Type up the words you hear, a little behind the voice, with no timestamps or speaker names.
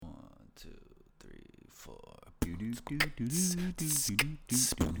Hey,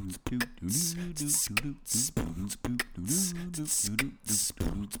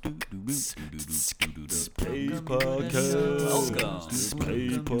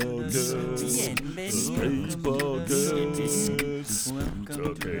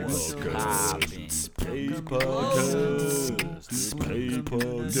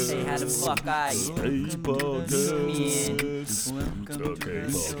 how the fuck are you?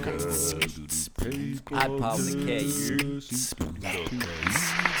 I probably care you.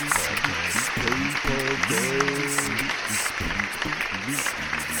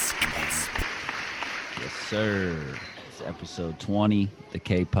 Yes, sir. It's episode 20, the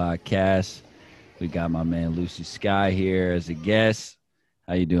K Podcast. We got my man Lucy Sky here as a guest.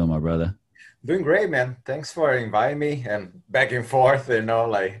 How you doing, my brother? Doing great, man. Thanks for inviting me and back and forth,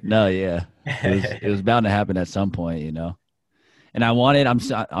 No, yeah. It was bound to happen at some point, you know. And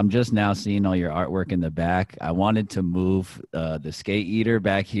I'm just now seeing all your artwork in the back. I wanted to move the skate eater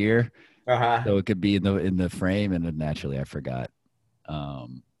back here so it could be in the frame, and then naturally I forgot.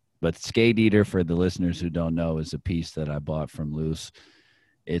 But skate eater, for the listeners who don't know, is a piece that I bought from Luce.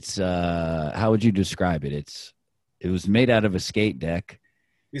 It's how would you describe it? It was made out of a skate deck.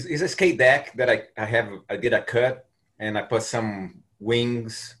 It's a skate deck that I did a cut and I put some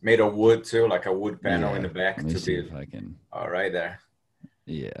wings made of wood too, like a wood panel in the back Let me to see be if I can. all right there.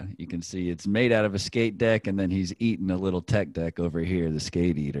 Yeah, you can see it's made out of a skate deck, and then he's eating a little tech deck over here, the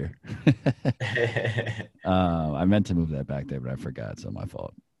skate eater. I meant to move that back there, but I forgot, so my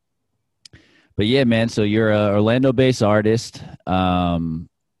fault. But yeah, man, so you're a Orlando-based artist.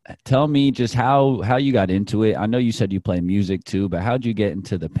 Tell me just how you got into it. I know you said you play music too, but how'd you get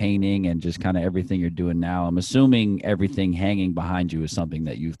into the painting and just kind of everything you're doing now? I'm assuming everything hanging behind you is something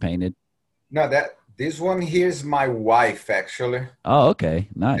that you've painted. No, this one here is my wife, actually. Oh, okay.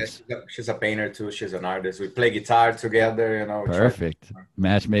 Nice. She's a painter too. She's an artist. We play guitar together, Perfect.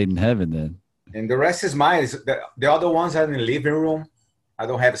 Match made in heaven then. And the rest is mine. The other ones are in the living room. I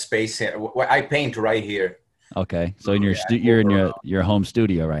don't have space here. I paint right here. Okay. So in you're in your home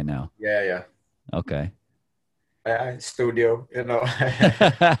studio right now. Yeah. Okay. Studio,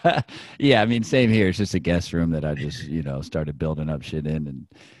 Yeah, I mean, same here. It's just a guest room that I just, started building up shit in, and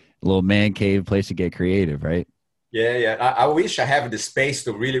a little man cave, place to get creative, right? Yeah. I wish I have the space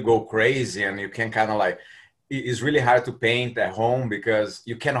to really go crazy, and you can kind of like, it's really hard to paint at home because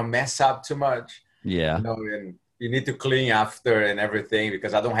you cannot mess up too much. Yeah. And you need to clean after and everything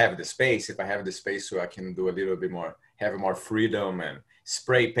because I don't have the space. If I have the space, so I can do a little bit more, have more freedom and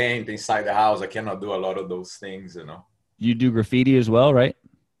spray paint inside the house. I cannot do a lot of those things, You do graffiti as well, right?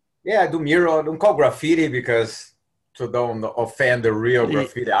 Yeah, I do mural. I don't call graffiti because to don't offend the real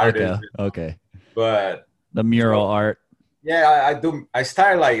graffiti artists. Okay. But the mural art. Yeah, I do. I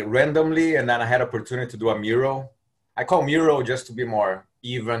started like randomly, and then I had opportunity to do a mural. I call mural just to be more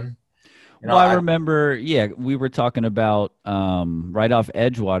even. I remember, we were talking about right off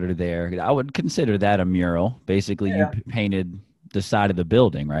Edgewater there. I would consider that a mural. Basically, you painted the side of the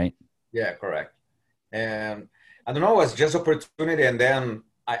building, right? Yeah, correct. And I don't know, it was just opportunity. And then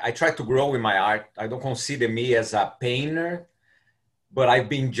I tried to grow in my art. I don't consider me as a painter, but I've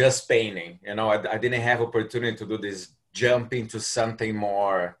been just painting. I didn't have opportunity to do this jump into something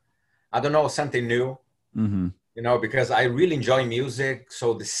more, I don't know, something new. Mm-hmm. Because I really enjoy music.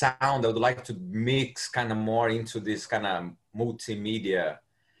 So the sound, I would like to mix kind of more into this kind of multimedia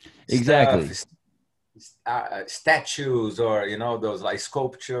exactly stuff, statues or, those like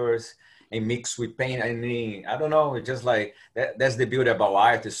sculptures and mix with paint. I mean, I don't know. It's just like, that's the beauty about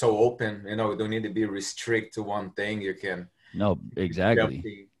art. It's so open, you don't need to be restricted to one thing. You can. No,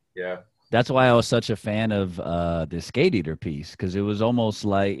 exactly. Yeah. That's why I was such a fan of the Skate Eater piece, because it was almost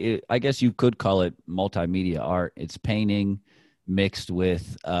like, I guess you could call it multimedia art. It's painting mixed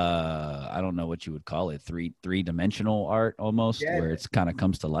with, I don't know what you would call it, three-dimensional art almost, where it's kind of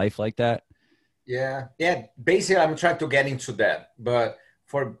comes to life like that. Yeah. Basically, I'm trying to get into that, but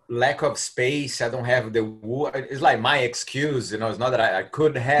for lack of space, I don't have the wood. It's like my excuse, it's not that I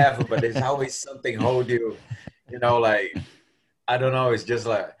could have, but there's always something hold you, like, I don't know. It's just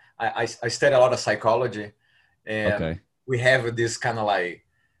like, I study a lot of psychology, and we have this kind of like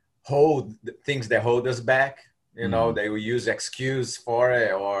things that hold us back. They will use excuse for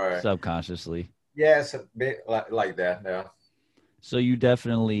it or subconsciously. Yes, a bit like that. Yeah. So you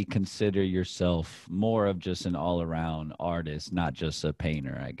definitely consider yourself more of just an all-around artist, not just a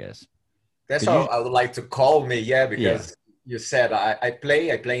painter, I guess. That's how I would like to call me. Yeah, because you said I play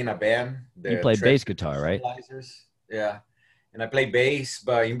in a band. You play bass guitar, right? Yeah. And I play bass,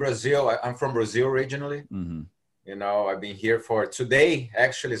 but in Brazil, I'm from Brazil originally. Mm-hmm. I've been here for today.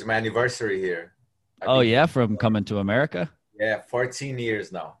 Actually, is my anniversary here. I've Oh been yeah, here from for, coming to America. yeah, 14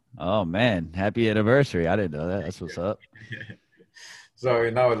 years now. Oh man, happy anniversary! I didn't know that. Thank That's what's you. up. So,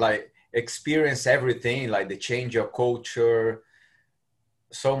 like experience everything, like the change of culture,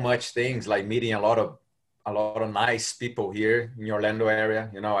 so much things, like meeting a lot of nice people here in Orlando area.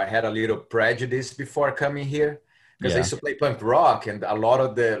 I had a little prejudice before coming here because I Yeah, used to play punk rock, and a lot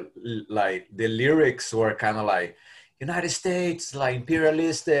of the lyrics were kind of like United States, like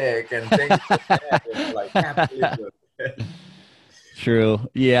imperialistic and things like that, like capitalism. true.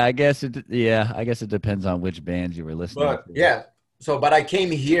 Yeah, I guess it. Yeah, I guess it depends on which bands you were listening But to. yeah, but I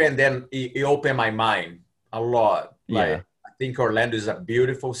came here and then it opened my mind a lot. Yeah, Like I think Orlando is a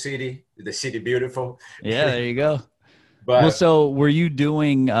beautiful city. The city beautiful, yeah. There you go. Well, but so were you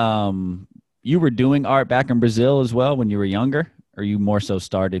doing you were doing art back in Brazil as well when you were younger, or you more so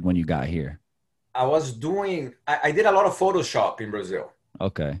started when you got here? I did a lot of Photoshop in Brazil.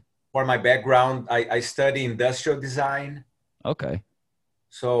 Okay. For my background, I study industrial design. Okay.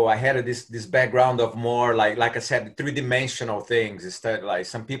 So I had this background of more like I said, three-dimensional things. Instead, like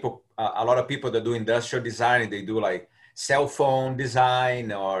some people, a lot of people that do industrial design, they do like cell phone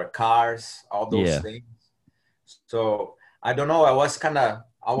design or cars, all those Yeah. things. So I don't know. I was kind of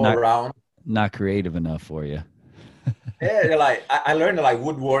all Not around. not creative enough for you. Yeah, like I learned like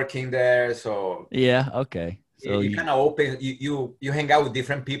woodworking there. So Yeah, okay. So you you kind of open you hang out with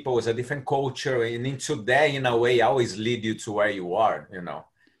different people. It's a different culture, and into that, in a way, always lead you to where you are.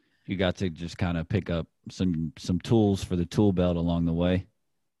 you got to just kind of pick up some tools for the tool belt along the way.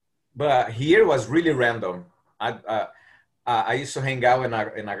 But here was really random. I used to hang out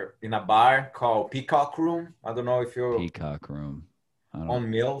in a bar called Peacock Room. I don't know if you're Peacock room. I don't on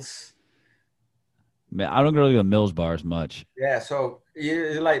Mills. man, I don't go to the Mills bars much. Yeah, so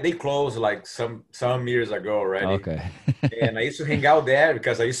like they closed like some years ago already. Okay. And I used to hang out there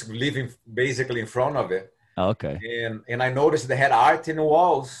because I used to live basically in front of it. Okay. And I noticed they had art in the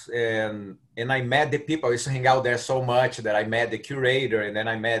walls, and I met the people. I used to hang out there so much that I met the curator, and then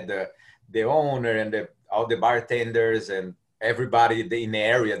I met the owner and all the bartenders and everybody in the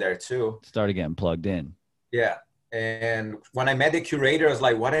area there too. Started getting plugged in. Yeah. And when I met the curator, I was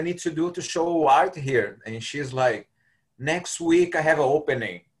like, what I need to do to show art here? And she's like, next week I have an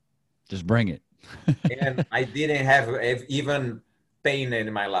opening. Just bring it. And I didn't have even pain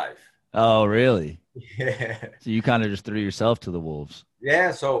in my life. Oh, really? Yeah. So you kind of just threw yourself to the wolves.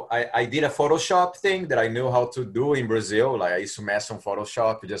 Yeah, so I did a Photoshop thing that I knew how to do in Brazil. Like I used to mess on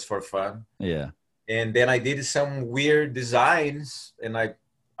Photoshop just for fun. Yeah. And then I did some weird designs, and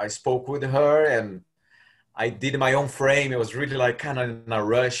I spoke with her, and I did my own frame. It was really like kind of in a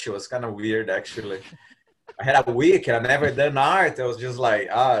rush. It was kind of weird actually. I had a week and I never done art. I was just like,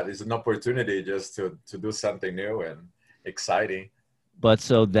 there's an opportunity just to do something new and exciting. But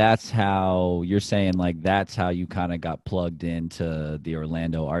so that's how you're saying, like, that's how you kind of got plugged into the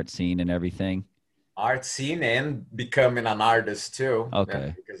Orlando art scene and everything. Art scene and becoming an artist too. Yeah,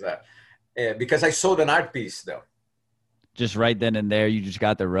 Okay. because I sold an art piece though. Just right then and there, you just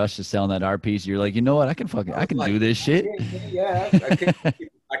got the rush to selling that art piece. You're like, you know what? I I was can like, do this shit. okay, yeah,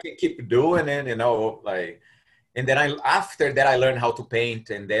 I can keep doing it, like. And then after that I learned how to paint,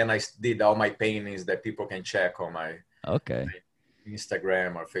 and then I did all my paintings that people can check on my Okay.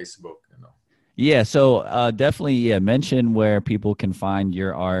 Instagram or Facebook. Yeah. So definitely, yeah, mention where people can find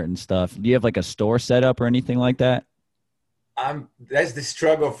your art and stuff. Do you have like a store set up or anything like that? That's the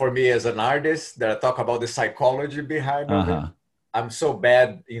struggle for me as an artist, that I talk about the psychology behind of it. Uh-huh. I'm so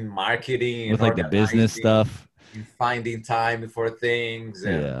bad in marketing With and like the business organizing, stuff. in finding time for things,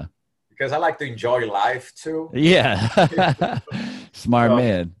 and Yeah. because I like to enjoy life too. Yeah. Smart So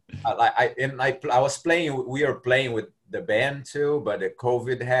man. I was playing. We were playing with the band too, but the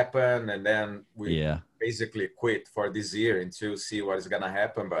COVID happened, and then we Yeah. basically quit for this year until see what is gonna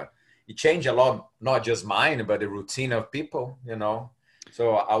happen. But it changed a lot, not just mine, but the routine of people.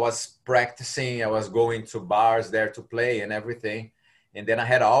 So I was practicing. I was going to bars there to play and everything, and then I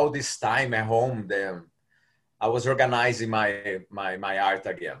had all this time at home. Then I was organizing my art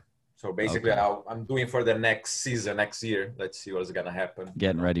again. So basically, Okay. I'm doing for the next season, next year. Let's see what's gonna happen.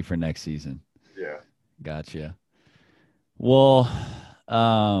 Getting ready for next season. Yeah. Gotcha. Well,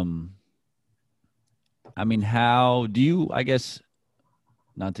 um, I mean, how do you, I guess,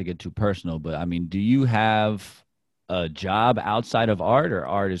 not to get too personal, but I mean, do you have a job outside of art, or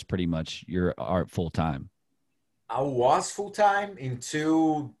art is pretty much your art full time? I was full time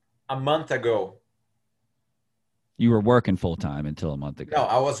until a month ago. You were working full time until a month No, ago.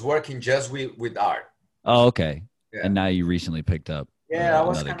 I was working just with art. Oh, okay. Yeah. And now you recently picked up Yeah, I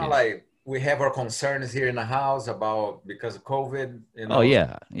was another kind of gig. like we have our concerns here in the house about because of COVID, you Oh know.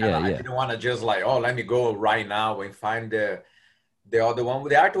 yeah, And yeah, I yeah, didn't want to just like, oh, let me go right now and find the other one.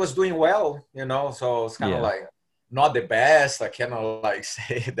 The art was doing well, you know, so it's kind of yeah. like not the best. I cannot like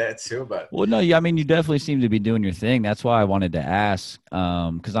say that too, but Well, no, yeah, I mean, you definitely seem to be doing your thing. That's why I wanted to ask,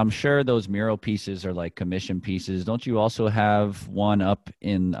 because I'm sure those mural pieces are like commission pieces. Don't you also have one up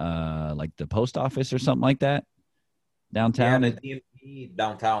in like the post office or something like that yeah, downtown? the DMV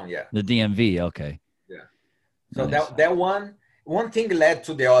downtown, yeah, The DMV. Okay, yeah. So nice. that one thing led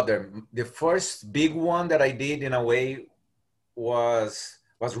to the other. The first big one that I did in a way was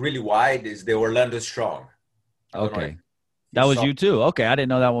really wide is the Orlando Strong. I don't know if Okay, you that was saw. you too. Okay, I didn't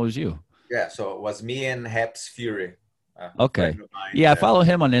know that one was you. Yeah, so it was me and Haps Fury, a friend Okay, of mine. yeah, I follow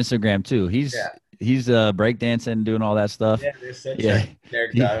him on Instagram too. Yeah, He's breakdancing and doing all that stuff. yeah, there's such Yeah, a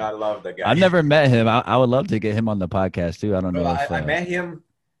character. he, I love the I've guy. never met him. I would love to get him on the podcast too. I don't So know if. I met him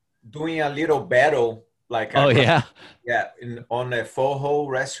doing a little battle, like Oh yeah, yeah, on a Foho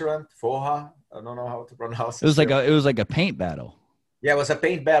restaurant, Foha. I don't know how to pronounce it it was like still. a paint battle. Yeah, it was a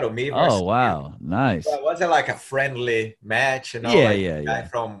paint battle, me Oh versus him. wow, But nice. it wasn't like a friendly match, you know, Yeah, like yeah, the guy yeah.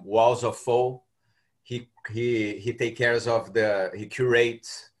 from Walls of Foe. He take cares of he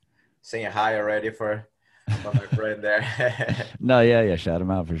curates. Saying hi already for my friend there. No, yeah, yeah. Shout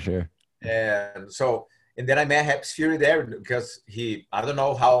him out for sure. And so, and then I met Haps Fury there because I don't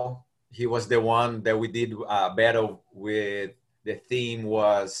know how he was the one that we did a battle with. The theme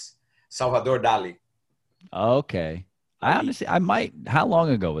was Salvador Dali. Okay. I Ali. honestly, I might. How long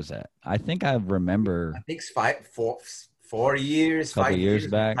ago was that? I think I I remember think it's 4 years, a couple five years years.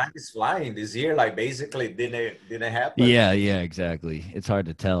 back. Time is flying. This year, like basically didn't happen. Yeah, yeah, exactly. It's hard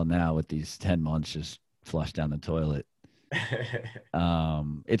to tell now with these 10 months just flushed down the toilet.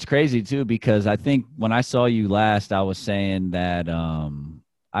 It's crazy too because I think when I saw you last, I was saying that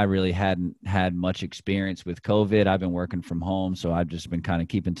I really hadn't had much experience with COVID. I've been working from home, so I've just been kind of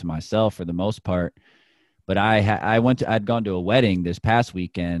keeping to myself for the most part. But I'd gone to a wedding this past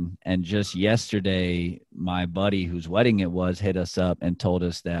weekend, and just yesterday, my buddy whose wedding it was hit us up and told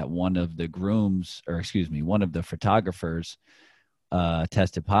us that one of the grooms, or excuse me, one of the photographers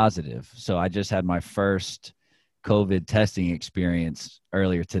tested positive. So I just had my first COVID testing experience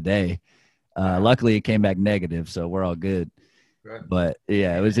earlier today. Luckily, it came back negative, so we're all good. Right. But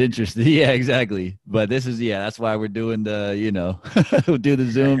yeah, it was interesting. Yeah, exactly. But this is that's why we're doing the we'll do the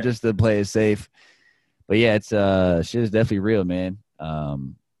Zoom just to play it safe. But yeah, it's shit is definitely real, man.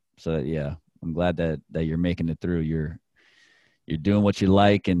 So yeah, I'm glad that you're making it through. You're doing what you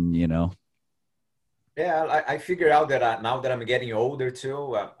like, and Yeah, I figured out that now that I'm getting older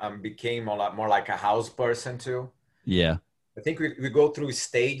too, I became a lot more like a house person too. yeah, I think we go through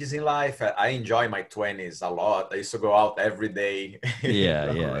stages in life. I enjoy my 20s a lot. I used to go out every day. You yeah,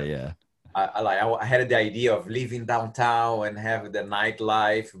 know, yeah, like, yeah. I had the idea of living downtown and have the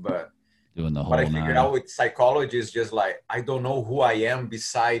nightlife, Doing the what I whole figured nine, out with psychology is just like I don't know who I am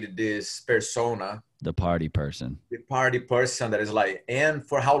beside this persona, the party person. the party person that is like, and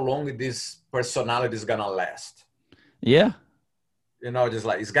for how long this personality is gonna last. Yeah, You know, just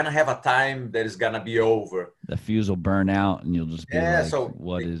like it's gonna have a time that is gonna be over. the fuse will burn out, and you'll just be Yeah, like, so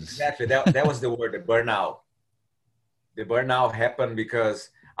 "What is?" exactly that was the word, the burnout. The burnout happened because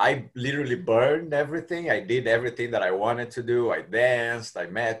I literally burned everything. I did everything that I wanted to do. I danced, I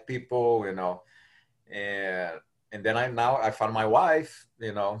met people, you know, and then I found my wife,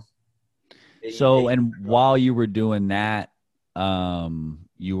 you know, So, eight and years ago. while you were doing that,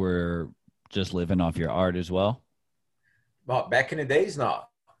 you were just living off your art as well. Well, back in the days, no.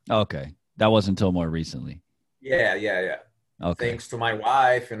 Okay, that wasn't until more recently. Yeah, yeah, yeah. Okay, Thanks to my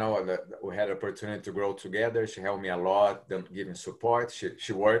wife, you know, we had the opportunity to grow together. She helped me a lot, giving support.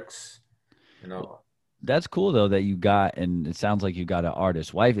 She works, you well, know. that's cool though that you got, and it sounds like you got an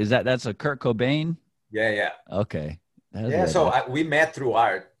artist wife. That's a Kurt Cobain? Yeah, yeah, Okay, yeah. So that's we met through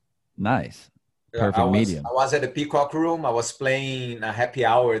art. nice. I Perfect was medium I was at the Peacock Room. I was playing a happy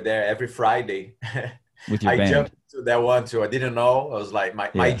hour there every Friday. with your I band. jumped to that one too. I didn't know. I was like my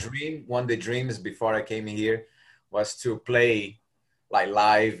Yeah, dream. One of the dreams before I came here was to play like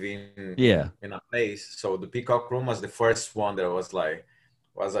live yeah, in a place. So the Peacock Room was the first one that was like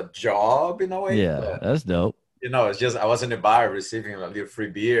was a job in a way, yeah. but That's dope. you know, it's just I was in the bar receiving a little free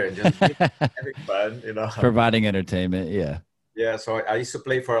beer and just having fun, you know. Providing entertainment. Yeah. Yeah, so I used to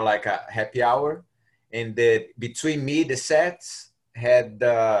play for like a happy hour, and between me the sets had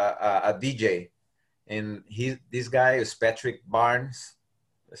a DJ, and this guy is Patrick Barnes.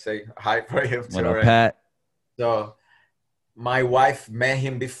 I say hi for him What too, up, right? Pat? So my wife met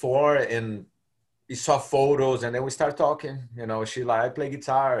him before, and we saw photos, and then we start talking. You know, she like, I play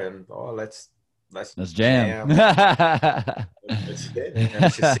guitar, and oh, let's Let's jam. jam. That's That's it. And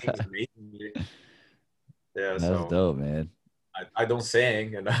she sings amazingly. Yeah, so dope, man. I don't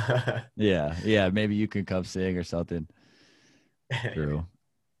sing, you know. Yeah, yeah. Maybe you can come sing or something. True.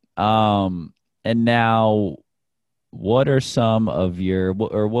 And now, what are some of your,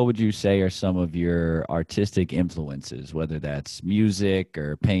 or what would you say are some of your artistic influences, whether that's music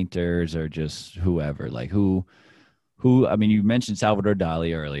or painters or just whoever? Like who? I mean, you mentioned Salvador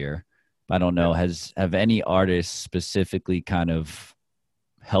Dali earlier. I don't Yeah. know. Have any artists specifically kind of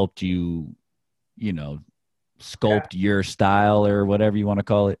helped you, you know, Yeah. sculpt your style or whatever you want to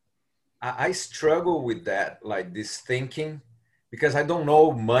call it? I struggle with that, like this thinking, because I don't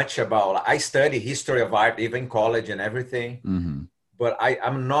know much about. I study history of art, even in college and everything, Mm-hmm. but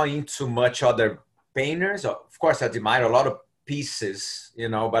I'm not into much other painters. Of course, I admire a lot of pieces, you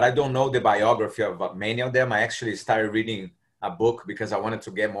know, but I don't know the biography of many of them. I actually started reading a book because I wanted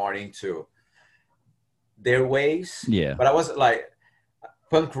to get more into their ways. Yeah. But I was like,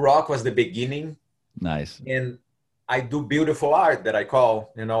 punk rock was the beginning, Nice. and I do beautiful art that I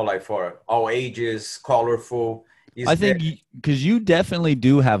call, you know, like for all ages, colorful. I Is there? think because you definitely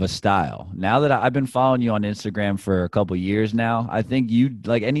do have a style. Now that I've been following you on Instagram for a couple years now, I think you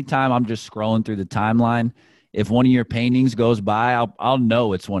like anytime I'm just scrolling through the timeline, if one of your paintings goes by, I'll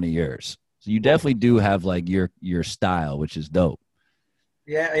know it's one of yours. So you Well, definitely do have like your style, which is dope.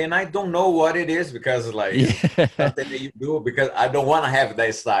 yeah, and I don't know what it is because like it's Yeah. something that you do because I don't want to have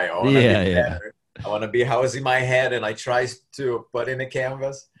that style. I want to be Yeah, yeah. better. I want to be how it's in my head, and I try to put in the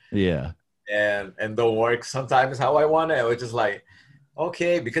canvas, Yeah. and don't work sometimes how I want it. Which is like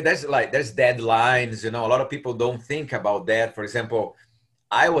okay, because there's deadlines. You know, a lot of people don't think about that. For example,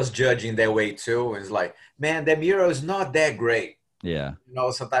 I was judging that way too. It's like, man, the mural is not that great. Yeah. You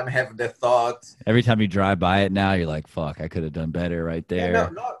know, sometimes I have the thought, Every time you drive by it now, you're like, fuck, I could have done better right yeah, no,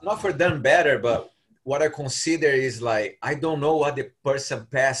 there. not for done better, but what I consider is like I don't know what the person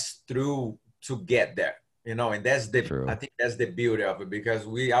passed through to get there, you know, and I True. think that's the beauty of it because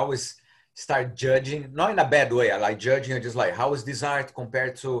we always start judging, not in a bad way. I like judging, just like how is this art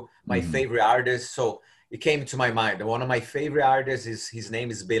compared to my Hmm. favorite artist. So it came to my mind. One of my favorite artists is his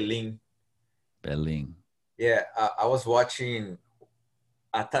name is Belin. Berlin. Yeah, I was watching.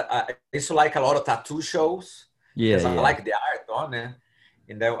 I used to like a lot of tattoo shows Yeah, because I yeah. like the art on it.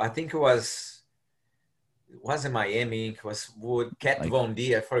 And I think it was in Miami. It was with Kat Like, Von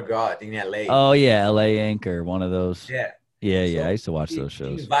D. I forgot in LA. oh yeah, LA Anchor, one of those. Yeah. Yeah, yeah. I So used to watch those she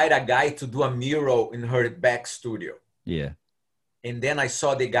shows. invited a guy to do a mural in her back studio. Yeah. And then I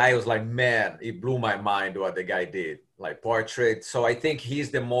saw the guy. I was like, man, it blew my mind what the guy did, like portrait. So I think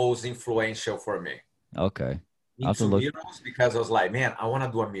he's the most influential for me Okay. I'll have to into look. murals because I was like, man, I want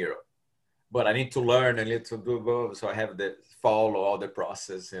to do a mural, but I need to learn. I need to do so I have to follow all the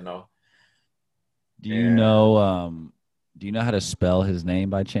process, you know. Do you And know do you know how to spell his name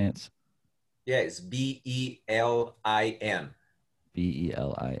by chance? yeah, it's Belin.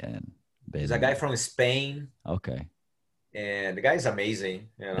 Belin. He's a guy Berlin. from Spain, Okay. and the guy is amazing.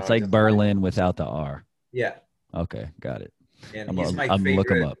 You It's know, like just like Berlin without the R. yeah, Okay, got it. and I'm he's I'm, my I'm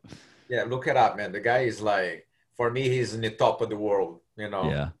look him favorite. up. Yeah, look it up, man. The guy is like for me, he's in the top of the world. You know,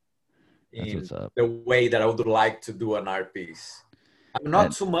 Yeah, that's in what's up. the way that I would like to do an art piece. I'm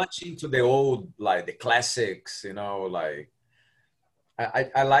not And too much into the old, like the classics. You know, like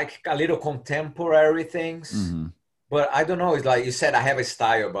I like a little contemporary things, mhm, but I don't know. It's like you said, I have a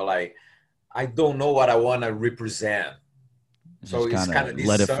style, but like I don't know what I want to represent. So just it's kind kind of of this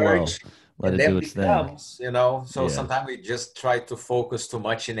let it flow. search, Let and it do then its thing. becomes, you know. So Yeah. sometimes we just try to focus too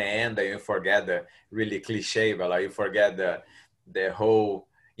much in the end, and you forget the really cliche, but like you forget the whole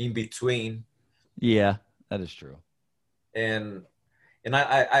in between. Yeah, that is true. And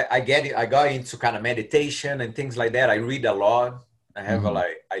I get it. I got into kind of meditation and things like that. I read a lot. I have Hmm.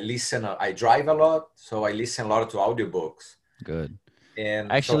 I listen. I drive a lot, so I listen a lot to audiobooks. Good.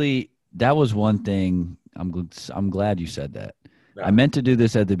 And so Actually, that was one thing. I'm glad you said that. I yeah, meant to do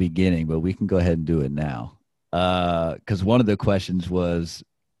this at the beginning, but we can go ahead and do it now. Because one of the questions was,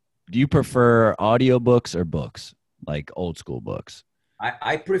 do you prefer audiobooks or books, like old school books?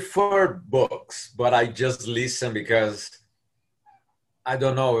 I prefer books, but I just listen because I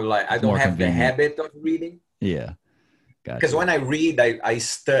don't know, like I It's don't more have the convenient. habit of reading. Yeah, Because gotcha. when I read, I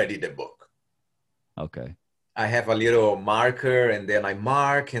study the book. Okay. I have a little marker and then I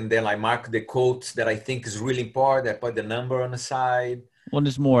mark the quotes that I think is really important. I put the number on the side. Well,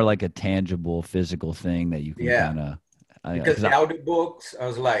 it's more like a tangible, physical thing that you can Yeah. kind of, Because because the audiobooks, I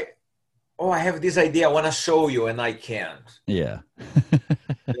was like, oh, I have this idea, I want to show you, and I can't. Yeah.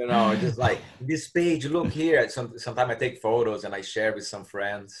 Just like this page, look here. Sometimes I take photos and I share with some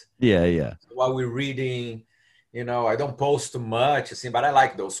friends Yeah, yeah. while we're reading. I don't post too much, but I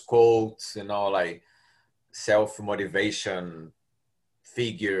like those quotes, like self-motivation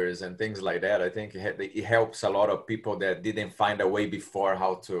figures and things like that. I think it helps a lot of people that didn't find a way before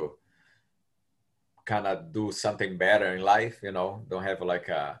how to kind of do something better in life, don't have like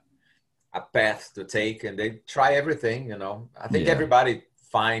a path to take, and they try everything. I think Yeah. everybody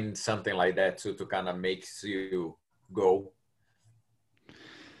finds something like that too, to kind of makes you go.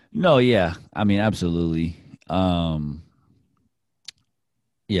 No, yeah. I mean, absolutely.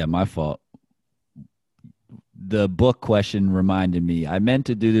 Yeah, my fault. The book question reminded me. I meant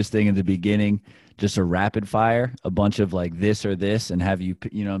to do this thing in the beginning, just a rapid fire, a bunch of like this or this, and have you,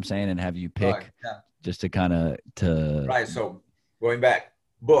 you know what I'm saying, and have you Right. pick Yeah. just to kind of to. Right. So going back,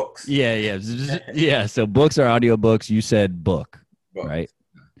 books. Yeah, yeah, yeah. So books or audiobooks. You said book, right? Books.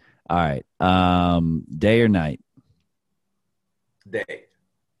 All right. Day or night? Day.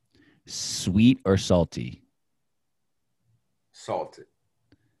 Sweet or salty? Salted.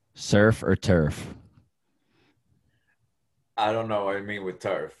 Surf or turf? I don't know what I mean with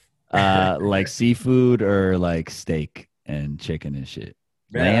turf. Like seafood or like steak and chicken and shit.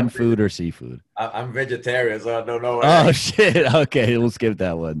 Man, Land food or seafood? I'm vegetarian, so I don't know. Oh shit. Okay, we'll skip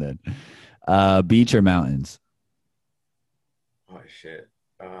that one then. Beach or mountains? Oh shit.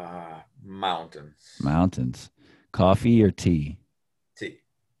 Mountains. Mountains. Coffee or tea? Tea.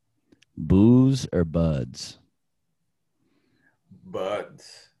 Booze or buds?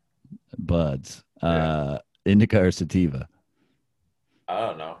 Buds. Buds. Yeah. Indica or sativa? I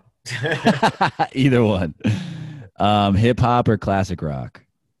don't know. Either one. Hip hop or classic rock?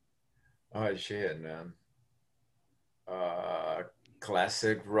 Oh shit, man.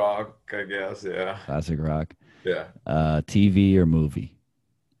 Classic rock, I guess. Yeah. Classic rock. Yeah. TV or movie?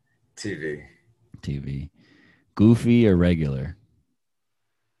 TV. TV. Goofy or regular?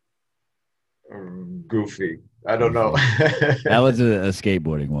 Goofy. I don't know. That was a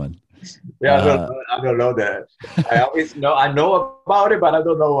skateboarding one. Yeah, I don't know that. I always know. I know about it, but I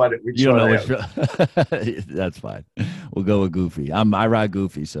don't know which you don't know one. which. That's fine. We'll go with Goofy. I ride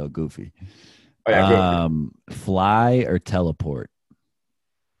Goofy, so Goofy. Oh, yeah, Fly or teleport?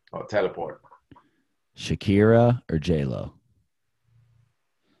 Oh, teleport. Shakira or J Lo?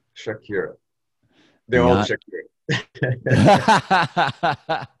 Shakira. The old Shakira.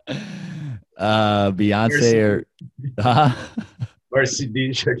 Beyonce or or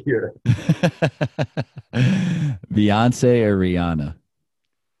CD Shakira. Beyonce or Rihanna?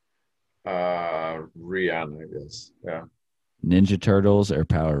 Rihanna, I guess. Yeah. Ninja Turtles or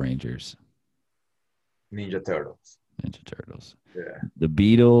Power Rangers? Ninja Turtles. Ninja Turtles. Yeah. The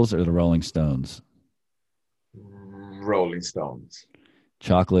Beatles or the Rolling Stones? Rolling Stones.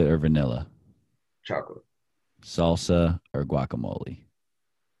 Chocolate or vanilla? Chocolate. Salsa or guacamole?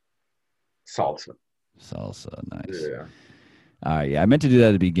 Salsa. Salsa, nice. Yeah. All right, yeah, I meant to do that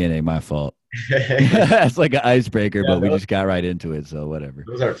at the beginning. My fault. That's like an icebreaker, but we just got right into it, so whatever.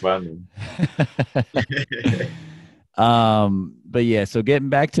 Those are fun. But yeah, so getting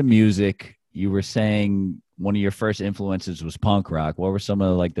back to music, you were saying one of your first influences was punk rock. What were some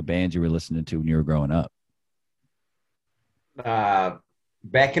of like the bands you were listening to when you were growing up?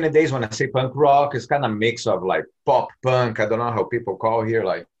 Back in the days when I say punk rock, it's kind of a mix of like pop punk. I don't know how people call here,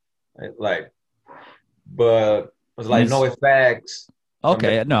 but it was like No Effects.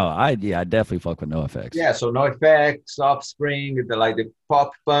 Okay, no, I definitely fuck with No Effects. Yeah, so No Effects, Offspring, the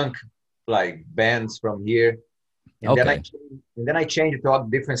pop punk like bands from here. And then I changed it to a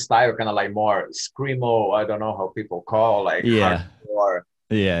different style, kind of like more screamo. I don't know how people call hardcore.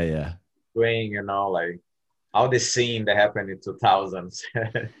 Yeah. Swing, like all the scene that happened in 2000s.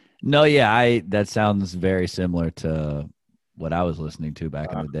 No, yeah, that sounds very similar to what I was listening to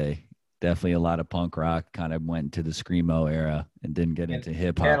back in the day. Definitely a lot of punk rock, kind of went into the screamo era and didn't get into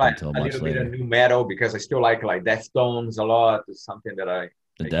hip hop until much later. A little bit of new metal because I still like Deftones a lot. It's something that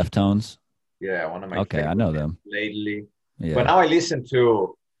The Deftones? Yeah, one of my favorites. Okay, I know them. Lately. Yeah. But now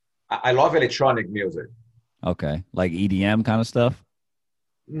I love electronic music. Okay, like EDM kind of stuff?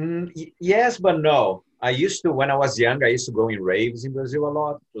 Yes, but no. When I was young, I used to go in raves in Brazil a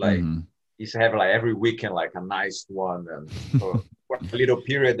lot. Used to have every weekend a nice one, and for a little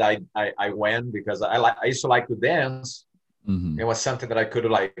period I went because I used to like to dance. It was something that I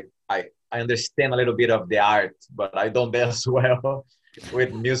could I understand a little bit of the art, but I don't dance well.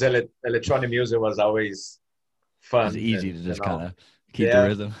 With music, electronic music was always fun. It's easy to just kind of keep the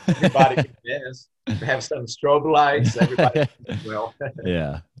rhythm. Everybody can dance. Have some strobe lights. Everybody well.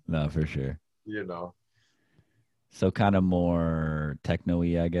 Yeah. No, for sure. you know. So kind of more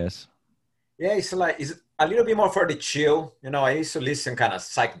techno-y, I guess. Yeah, it's like it's a little bit more for the chill. You know, I used to listen kind of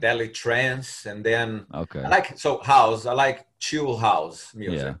psychedelic trance, and then I Okay. like so house. I like chill house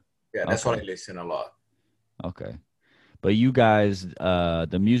music. Yeah. Yeah, that's what I Okay. listen a lot. Okay. But you guys,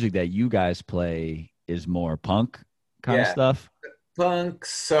 the music that you guys play is more punk kind of Yeah, stuff. punk,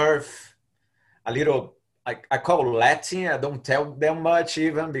 surf, a little. I call Latin. I don't tell them much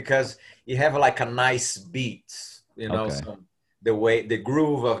even because you have like a nice beat. You know, Okay. some the way the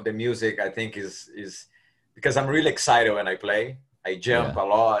groove of the music. I think is because I'm really excited when I play. I jump Yeah. a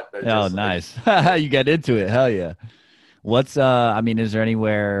lot. I Oh, just like nice. You get into it. Hell yeah. What's I mean, is there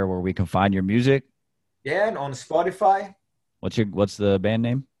anywhere where we can find your music? yeah, and on Spotify. What's the band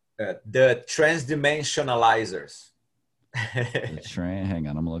name? The transdimensionalizers. The Train. Hang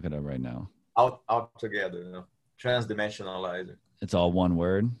on, I'm gonna look it up right now. Out together, you know. Transdimensionalizer. It's all one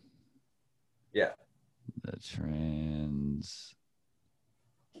word. Yeah. The Trans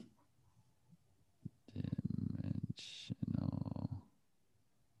Dimensional.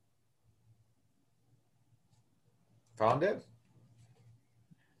 Found it?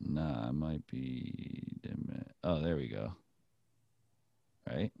 Nah, it might be. Oh, there we go.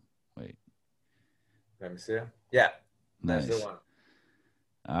 Right. Wait. Let me see. Yeah, that's the Nice. one.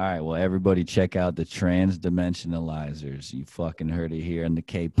 All right. Well, everybody check out the Transdimensionalizers. You fucking heard it here on the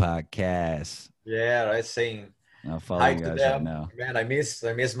K Podcast. Yeah, right. Saying I'll follow hi you to guys right them. now. Man, I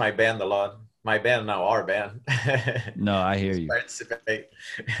miss my band a lot. My band now, our band. No, I hear Just you. participate.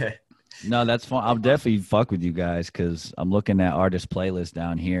 No, that's fun. I'll definitely fuck with you guys because I'm looking at artist playlist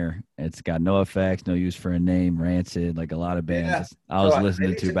down here. It's got no effects, no use for a name, rancid, like a lot of Yeah. bands I So was I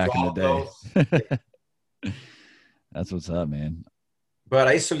listening to listen to back in the all day. those. Yeah. That's what's up, man. But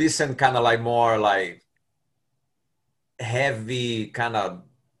I used to listen kind of like more like heavy, kind of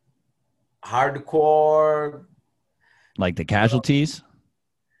hardcore. Like the casualties.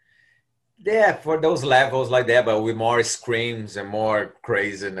 Yeah, for those levels like that, but with more screams and more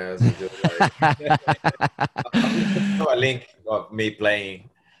craziness. It's just like I'm gonna show a link of me playing.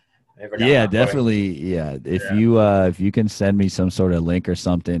 If I got Yeah, enough for it. definitely. Yeah. Yeah. If you can send me some sort of link or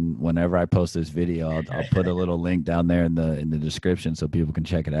something whenever I post this video, I'll put a little link down there in the description so people can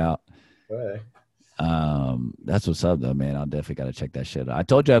check it out. Right. That's what's up though, man. I'll definitely gotta check that shit out. I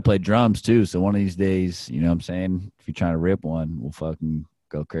told you I play drums too, so one of these days, you know what I'm saying? If you're trying to rip one, we'll fucking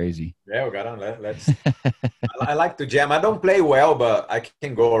go crazy. Yeah, we got on. Let's. I like to jam. I don't play well, but I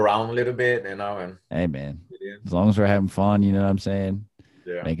can go around a little bit, you know. And Hey man. As long as we're having fun, you know what I'm saying?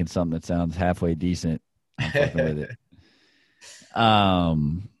 yeah, Making something that sounds halfway decent. I'm fucking with it.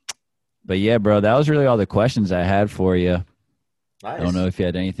 Um, but yeah, bro, that was really all the questions I had for you. I don't know nice. if you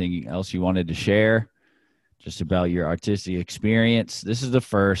had anything else you wanted to share just about your artistic experience. This is the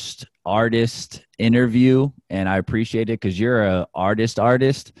first artist interview, and I appreciate it because you're a artist.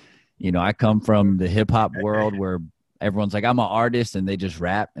 You know, I come from the hip hop world where everyone's like, I'm an artist, and they just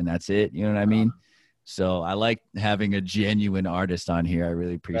rap, and that's it. You know what I mean? So I like having a genuine artist on here. I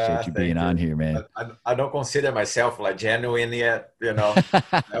really appreciate you being Thank on you. here, man. I don't consider myself like genuine yet, you know.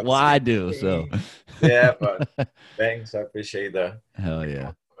 I Well, was I do. So, thinking, yeah, but thanks. I appreciate that. hell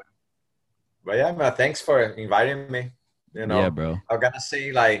yeah. But yeah, man, thanks for inviting me. You Yeah, know, bro. I'm gonna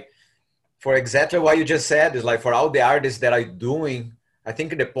say like for exactly what you just said is like for all the artists that are doing, I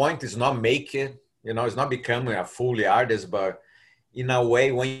think the point is not make it, you know, it's not becoming a fully artist, but in a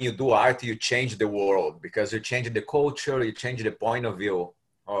way, when you do art, you change the world because you change the culture, you change the point of view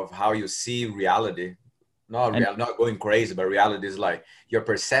of how you see reality. Not And real, not going crazy, but reality is like your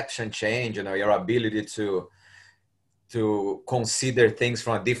perception change, you know, your ability to consider things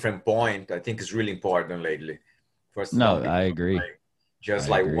from a different point. I think is really important lately for us to no, don't I become agree. like just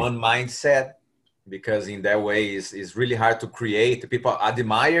I like agree. one mindset because in that way is really hard to create. People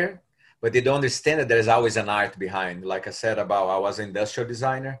admire, but they don't understand that there's always an art behind. Like I said about I was an industrial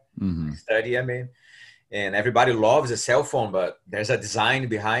designer. I Mm-hmm. study, I mean, and everybody loves a cell phone, but there's a design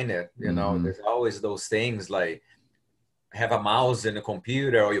behind it. You know, Mm-hmm. there's always those things like have a mouse and a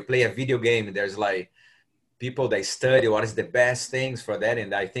computer or you play a video game. There's like people that study what is the best things for that.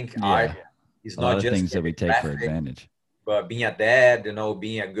 And I think art Yeah. is A lot not of just things for that the we take for graphic, advantage. but being a dad, you know,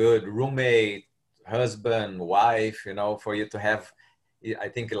 being a good roommate, husband, wife, you know, for you to have, I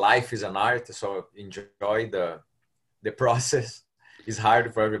think life is an art. So enjoy the process. It's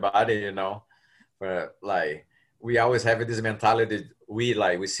hard for everybody, you know, but like we always have this mentality.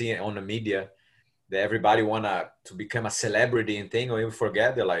 We see it on the media that everybody wanna to become a celebrity and thing, or we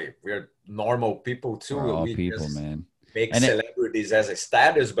forget that like we're normal people We're too. all We people, just man. make And it celebrities as a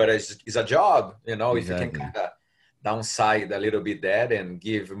status, but it's a job. You know, if you can exactly. kind of downside a little bit that and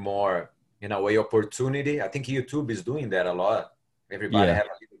give more, in a way, opportunity. I think YouTube is doing that a lot. Everybody Yeah. have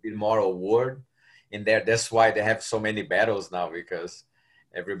a little bit more award in there. That's why they have so many battles now, because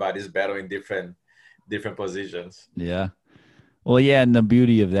everybody's battling different positions. Yeah. Well, yeah, and the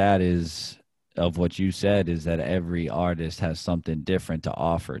beauty of that is of what you said is that every artist has something different to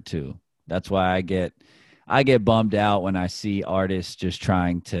offer too. That's why I get bummed out when I see artists just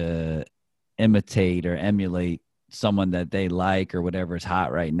trying to imitate or emulate someone that they like or whatever's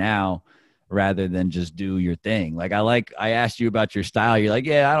hot right now rather than just do your thing. I asked you about your style. You're like,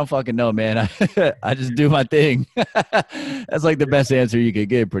 yeah, I don't fucking know, man. I just do my thing. That's like the best answer you could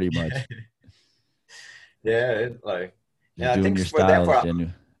get pretty much. Yeah, Just I doing think your for that, style is for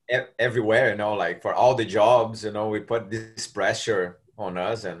genuine. everywhere, like for all the jobs, we put this pressure on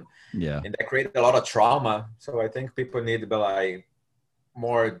us, Yeah. and that created a lot of trauma. So I think people need to be like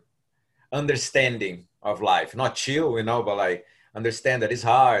more understanding of life, not chill, but like understand that it's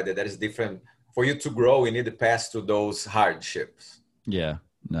hard, that is different. For you to grow, you need to pass through those hardships. Yeah.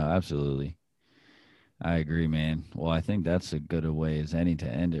 No, absolutely. I agree, man. Well, I think that's a good a way as any to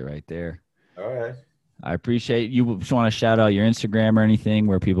end it right there. All right. I appreciate you. Just want to shout out your Instagram or anything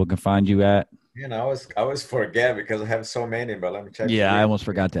where people can find you at? I always forget because I have so many, but let me check Yeah, I here. almost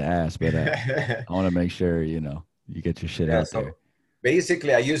forgot to ask, but I want to make sure you get your shit Yeah, out so there.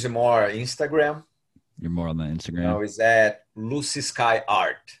 basically I use more Instagram. You're more on the Instagram. Is at Lucy Sky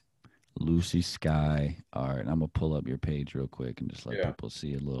Art. Lucy Sky Art. I'm gonna pull up your page real quick and just let Yeah. people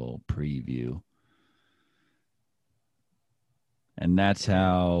see a little preview. And that's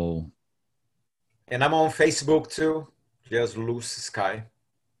how. And I'm on Facebook too. Just Lucy Sky.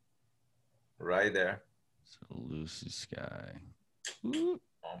 Right there. So Lucy Sky. On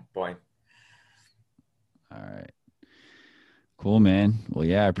point. All right. Cool, man. Well,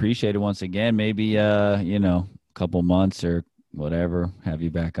 yeah, I appreciate it once again. Maybe a couple months or whatever, have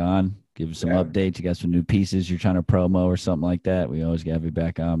you back on. Give us some Yeah. updates. You got some new pieces you're trying to promo or something like that. We always have you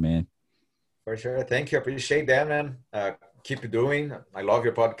back on, man. For sure. Thank you. Appreciate that, man. Keep doing. I love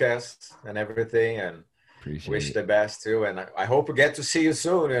your podcast and everything, and Appreciate wish it. the best too. And I hope we get to see you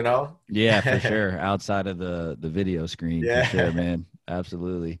soon, Yeah, for sure. Outside of the video screen, Yeah. for sure, man.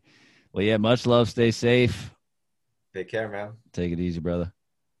 Absolutely. Well, yeah, much love. Stay safe. Take care, man. Take it easy, brother.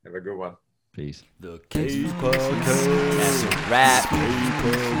 Have a good one. Peace. The K-Podcast. That's a wrap.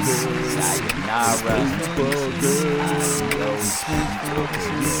 K-Podcast. Sayonara.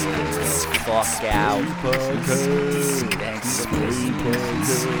 Adios. Fuck out. Thanks for listening.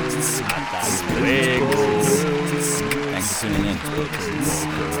 Hasta luego. Thanks for tuning in.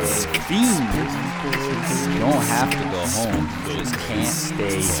 Fiend. You don't have to go home. You just can't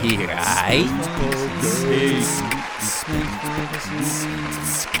stay here, alright? Peace.